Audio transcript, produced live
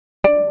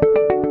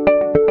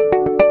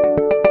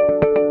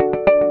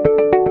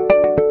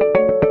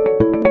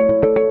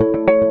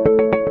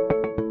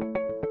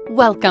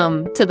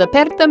Welcome to the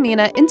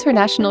Pertamina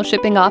International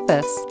Shipping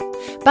Office,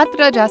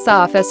 Patra Jasa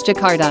Office,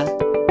 Jakarta.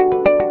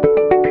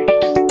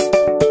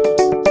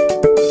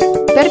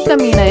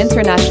 Pertamina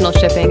International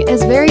Shipping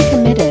is very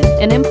committed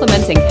in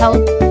implementing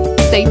health,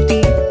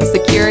 safety,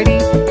 security,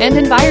 and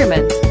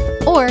environment,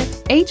 or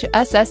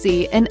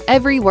HSSE, in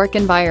every work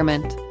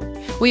environment.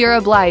 We are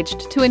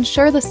obliged to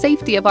ensure the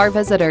safety of our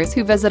visitors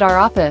who visit our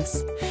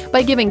office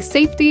by giving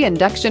safety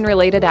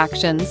induction-related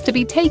actions to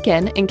be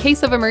taken in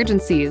case of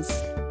emergencies.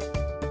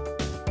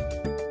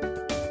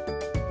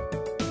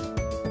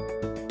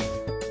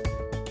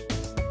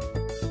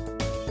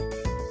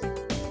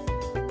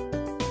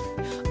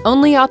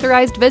 Only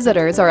authorized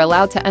visitors are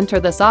allowed to enter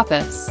this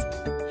office.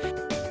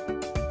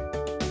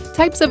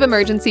 Types of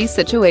emergency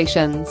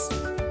situations: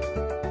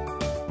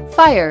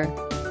 fire,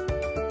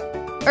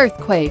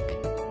 earthquake,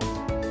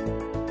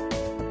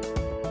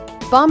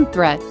 bomb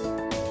threat,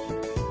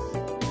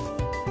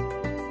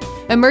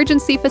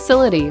 emergency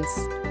facilities.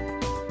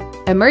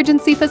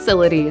 Emergency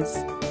facilities.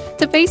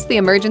 To face the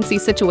emergency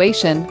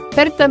situation,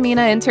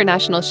 Pertamina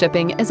International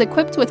Shipping is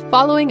equipped with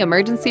following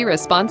emergency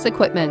response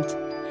equipment: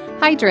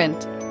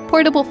 hydrant,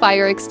 portable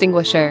fire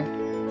extinguisher,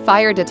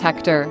 fire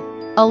detector,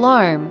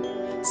 alarm,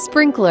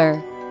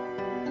 sprinkler,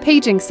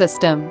 paging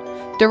system,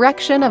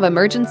 direction of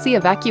emergency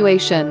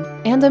evacuation,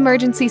 and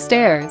emergency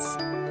stairs.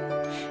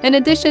 In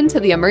addition to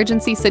the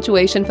emergency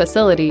situation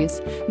facilities,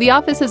 the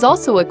office is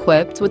also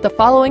equipped with the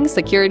following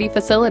security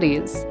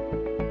facilities: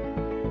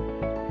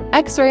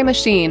 X-ray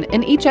machine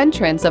in each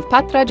entrance of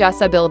Patra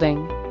Jasa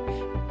building,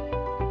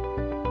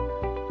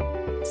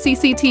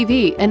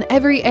 CCTV in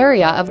every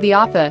area of the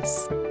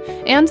office,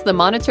 and the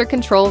monitor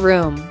control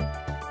room.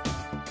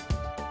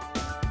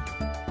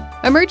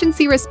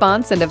 Emergency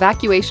response and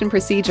evacuation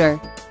procedure.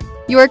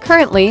 You are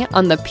currently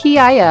on the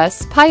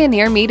PIS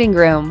Pioneer Meeting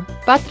Room,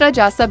 Patra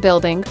Jasa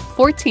Building,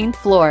 14th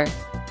floor.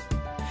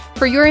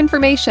 For your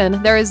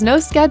information, there is no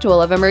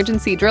schedule of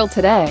emergency drill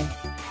today.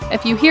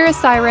 If you hear a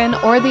siren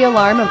or the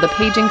alarm of the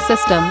paging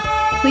system,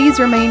 please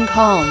remain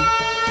calm.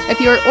 If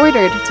you are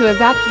ordered to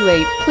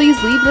evacuate, please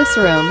leave this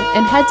room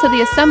and head to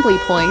the assembly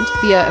point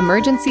via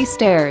emergency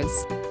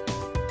stairs.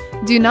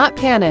 Do not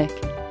panic.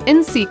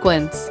 In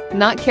sequence,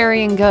 not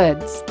carrying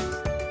goods.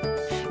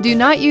 Do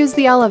not use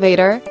the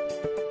elevator.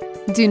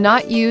 Do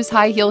not use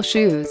high-heel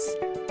shoes.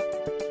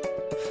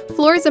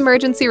 Floor's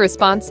emergency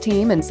response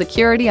team and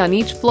security on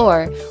each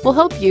floor will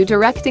help you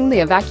directing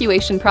the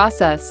evacuation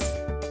process.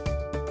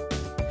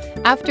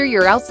 After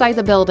you're outside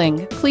the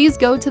building, please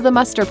go to the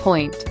muster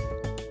point.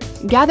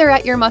 Gather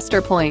at your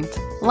muster point,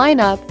 line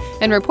up,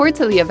 and report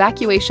to the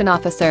evacuation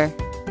officer.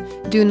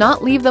 Do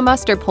not leave the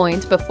muster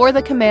point before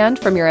the command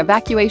from your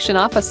evacuation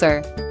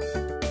officer.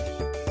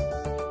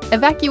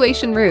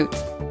 Evacuation route.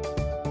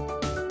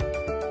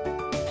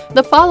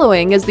 The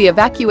following is the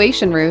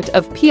evacuation route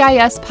of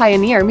PIS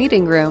Pioneer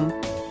Meeting Room.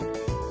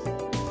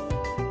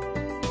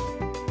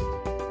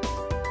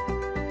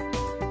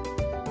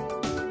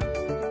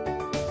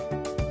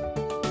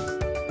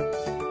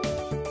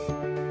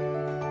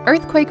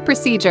 Earthquake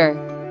procedure.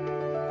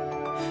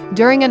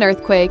 During an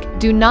earthquake,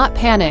 do not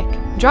panic.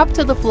 Drop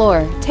to the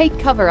floor, take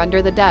cover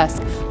under the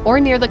desk or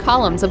near the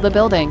columns of the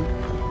building.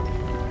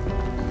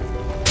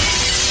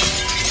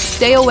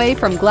 Stay away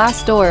from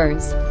glass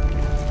doors,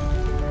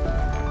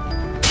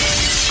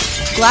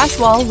 glass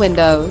wall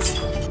windows,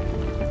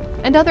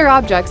 and other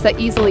objects that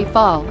easily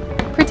fall.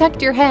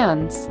 Protect your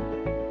hands.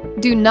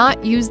 Do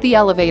not use the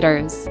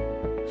elevators.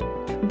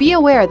 Be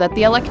aware that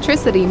the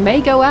electricity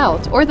may go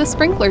out or the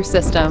sprinkler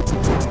system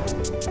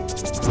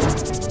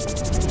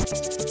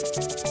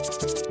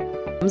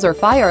or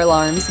fire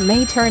alarms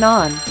may turn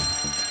on.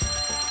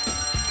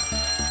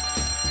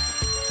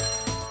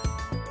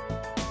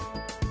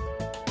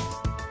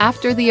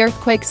 After the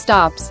earthquake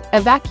stops,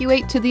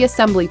 evacuate to the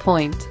assembly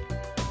point.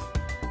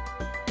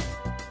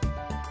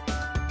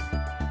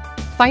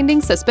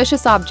 Finding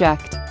suspicious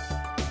object.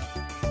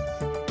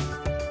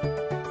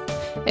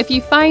 If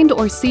you find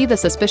or see the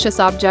suspicious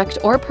object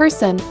or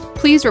person,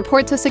 please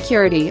report to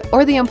security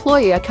or the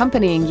employee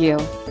accompanying you.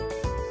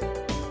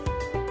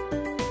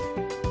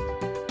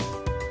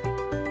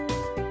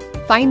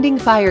 Finding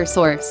fire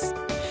source.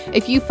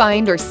 If you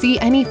find or see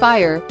any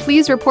fire,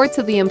 please report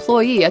to the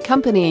employee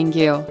accompanying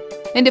you.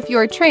 And if you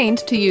are trained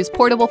to use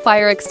portable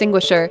fire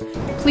extinguisher,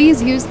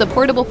 please use the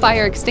portable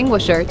fire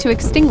extinguisher to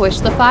extinguish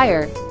the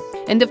fire.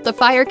 And if the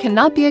fire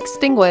cannot be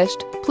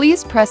extinguished,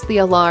 please press the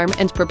alarm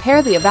and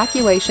prepare the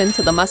evacuation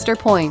to the muster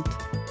point.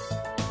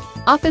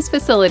 Office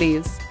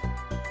facilities.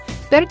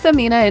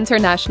 Pertamina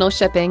International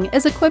Shipping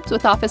is equipped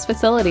with office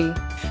facility,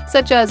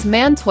 such as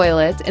man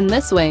toilet in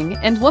this wing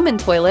and woman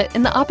toilet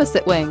in the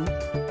opposite wing.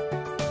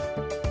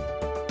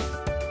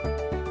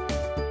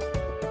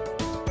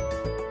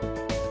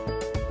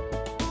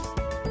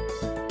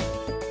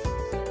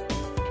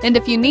 And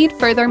if you need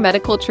further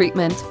medical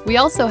treatment, we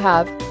also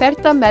have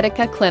Perta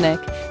Medica Clinic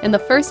in the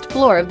first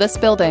floor of this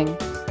building.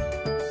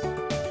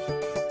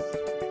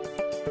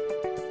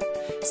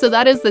 So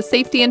that is the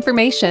safety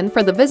information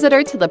for the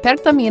visitor to the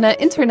Pertamina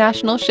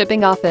International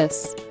Shipping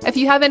office. If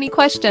you have any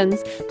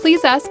questions,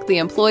 please ask the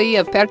employee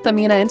of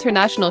Pertamina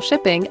International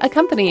Shipping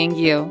accompanying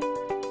you.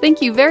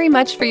 Thank you very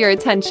much for your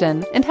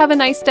attention and have a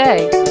nice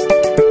day.